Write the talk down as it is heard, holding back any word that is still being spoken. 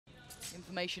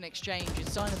information exchange.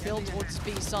 It's starting to build towards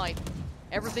the B site.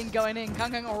 Everything going in.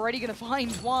 KongKong already going to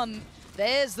find one.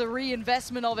 There's the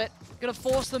reinvestment of it. Going to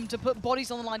force them to put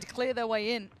bodies on the line to clear their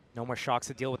way in. No more shocks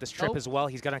to deal with this trip as well.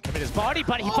 He's going to commit his body,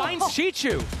 but he finds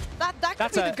Chichu. That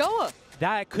could be the goer.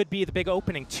 That could be the big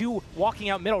opening. 2 walking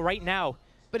out middle right now.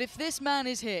 But if this man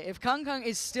is here, if KongKong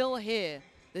is still here,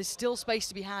 there's still space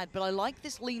to be had. But I like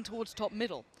this lean towards top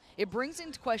middle. It brings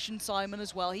into question Simon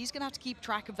as well. He's going to have to keep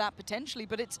track of that potentially,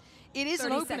 but it is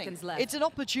an opening. It's an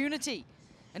opportunity.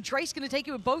 And Trace going to take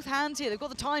it with both hands here. They've got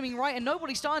the timing right, and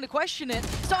nobody's starting to question it.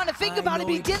 Starting to think about it,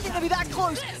 but he didn't think it'd be that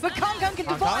close. But KongKong can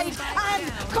divide, and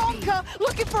Conker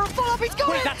looking for a follow-up. He's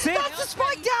got it. That's it. That's the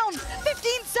spike down.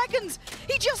 15 seconds.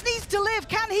 He just needs to live.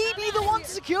 Can he be the one to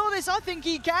secure this? I think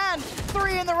he can.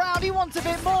 3 in the round. He wants a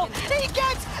bit more. He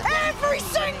gets every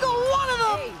single one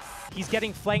of them. He's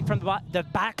getting flanked from the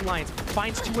back lines,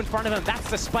 finds 2 in front of him, that's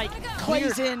the spike,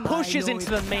 clears in, pushes into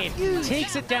the main,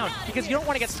 takes it down, because you don't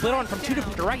want to get split on from 2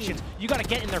 different directions. You got to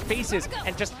get in their faces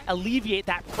and just alleviate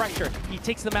that pressure. He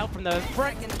takes them out from the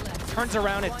front, turns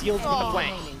around and deals with the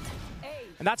flank.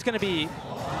 And that's going to be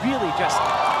really just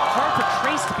hard for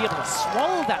Trace to be able to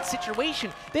swallow that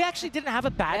situation. They actually didn't have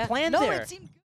a bad plan there.